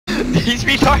He's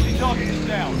retarded.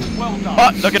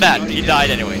 Oh, look at that. He died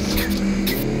anyways.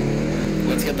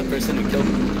 Let's get the person who killed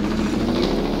him.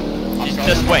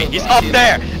 Just wait. He's up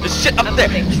there. There's shit up there.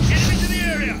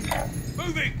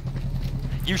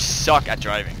 You suck at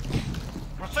driving.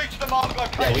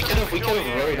 Yeah, we could have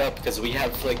rode up because we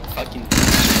have like fucking.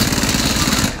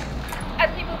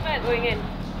 Anti-movement going in.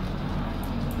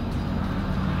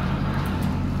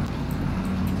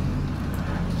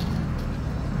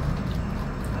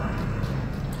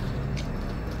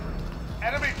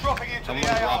 Enemy dropping into Someone's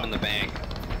the AR. robbing the bank.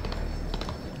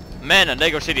 Man in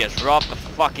Lego City has robbed the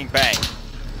fucking bank.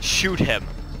 Shoot him.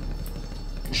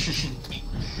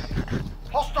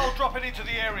 Hostile dropping into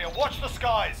the area. Watch the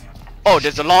skies. Oh,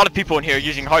 there's a lot of people in here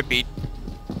using heartbeat.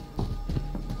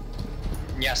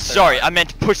 Yes. Sorry, I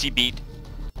meant pussy beat.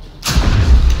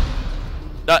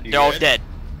 They're all dead.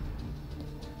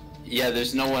 Yeah,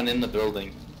 there's no one in the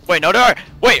building. Wait, no, there are.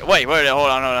 Wait, hold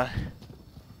on.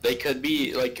 They could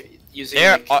be like using.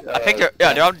 They're. Like, I think they're.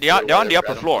 Yeah, they're on the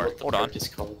upper floor. Hold on.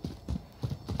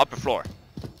 Upper floor.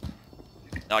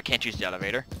 No, I can't use the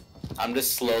elevator. I'm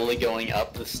just slowly going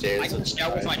up the stairs. I can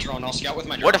scout with my drone. I'll scout with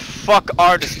my drone. Where the fuck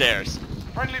are the stairs?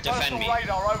 Friendly Defend personal me.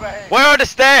 radar overhead. Where are the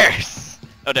stairs?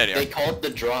 Oh, there they They are. called the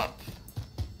drop.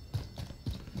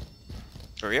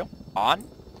 For real? On?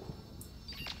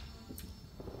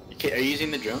 Okay, are you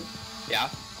using the drone? Yeah.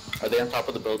 Are they on top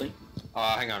of the building?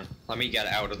 Hang on. Let me get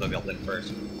out of the building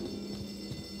first.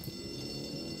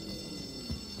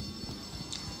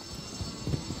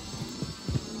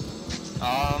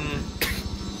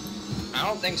 I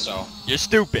don't think so. You're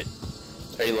stupid.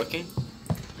 Are you looking?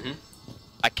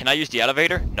 Can I use the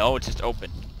elevator? No, it's just open.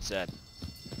 Sad.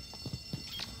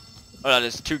 Oh no,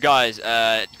 there's two guys,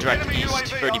 direct Enemy east, UAV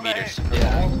 30 overhead. meters.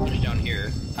 Yeah. All down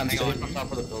here. I'm Hang still on. on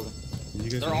top of the building.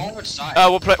 They're all outside.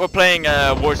 We're playing,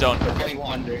 Warzone. We're getting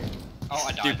under. Oh,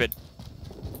 I died. Stupid.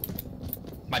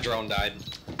 My drone died.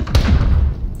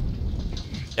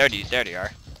 There they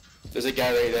are. There's a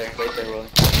guy right there, Willie.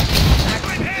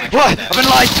 What? I've been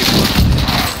lied to!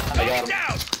 I got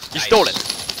him. You stole it.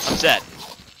 I'm sad.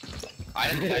 I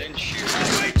didn't shoot.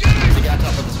 There's a guy on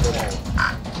top of this building.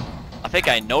 I think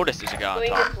I noticed there's a guy on Going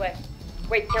top. this way.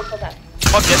 Wait, careful that.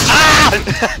 Fuck this. Ah!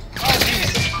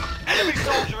 Enemy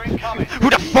soldier incoming. Who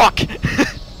the fuck?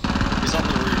 He's on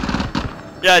the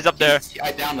roof. Yeah, he's up there.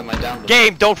 I downed him,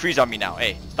 Game, don't freeze on me now.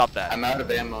 Hey, stop that. I'm out of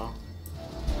ammo.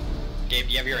 Gabe,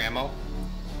 do you have your ammo?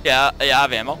 Yeah, I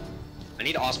have ammo. I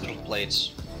need hospital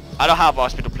plates. I don't have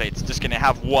hospital plates. Just gonna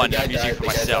have one. The guy I'm using died, for the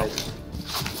guy myself.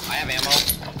 died. I have ammo.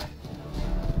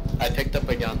 I picked up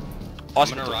a gun.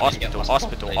 Hospital, gonna run and get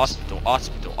hospital, hospital hospital,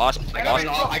 hospital, I hospital, got,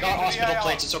 hospital. I got hospital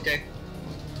plates, it's okay.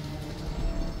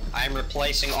 I'm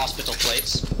replacing hospital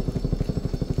plates.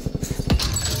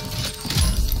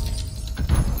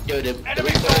 Yo, did we Enemy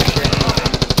put soldier a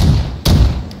incoming.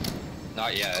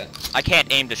 Not yet. I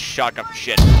can't aim this shotgun for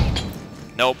shit.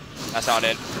 Nope, that's not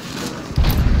it.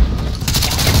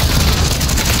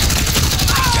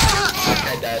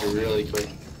 I died really quick.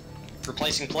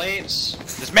 Replacing plates.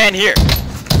 This man here.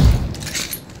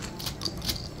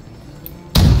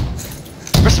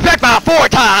 Respect my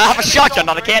authority! I have a shotgun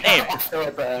that I can't aim.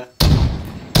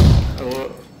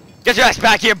 Oh, Get your ass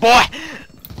back here, boy!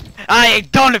 I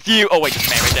ain't done with you! Oh wait, this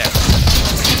man right there.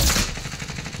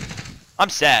 I'm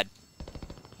sad.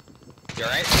 You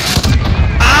alright?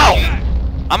 Ow!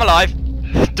 I'm alive.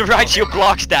 The right shield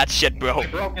blocks that shit, bro. I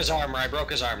broke his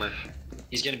armor.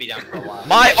 He's gonna be down for a while.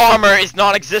 My armor is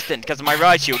non-existent because of my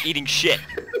right shield eating shit.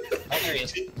 Oh, there he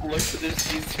is. look at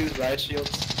these two riot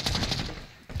shields.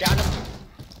 Got him.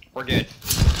 We're good.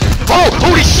 Oh,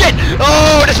 holy shit!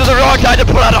 Oh, this was the wrong time to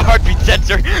pull out a heartbeat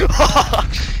sensor.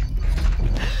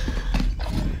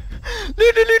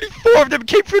 Literally 4 of them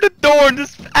came through the door and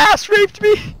just ass raped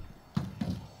me.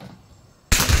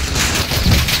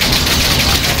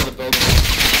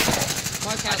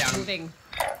 Mark moving.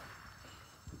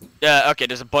 Yeah, okay,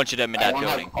 there's a bunch of them in that I don't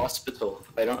building. have hospital.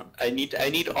 I need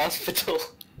hospital.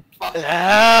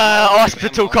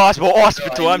 Hospital, Cosmo,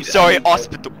 hospital, I'm sorry,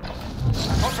 hospital.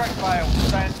 Contract failed.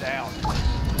 Stand down.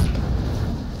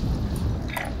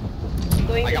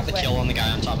 Going I got the this way. kill on the guy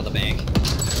on top of the bank.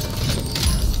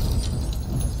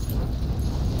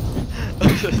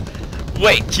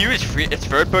 Wait, Q is free, it's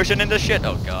third person in this shit?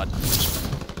 Oh god.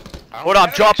 Hold on,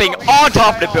 I'm dropping on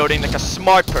top of the building like a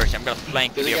smart person. I'm gonna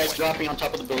flank the There's a other guy way. dropping on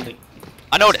top of the building.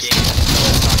 I noticed.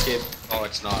 Gabe. Oh,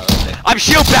 it's not. Okay. I'm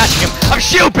shield bashing him! I'm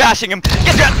shield bashing him!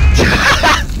 Get your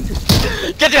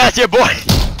Get your ass here, boy!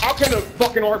 How can a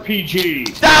fucking RPG?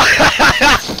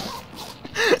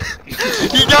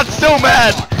 He got so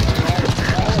mad!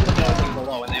 All in the building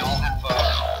below, and they all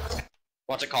have,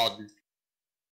 what's it called?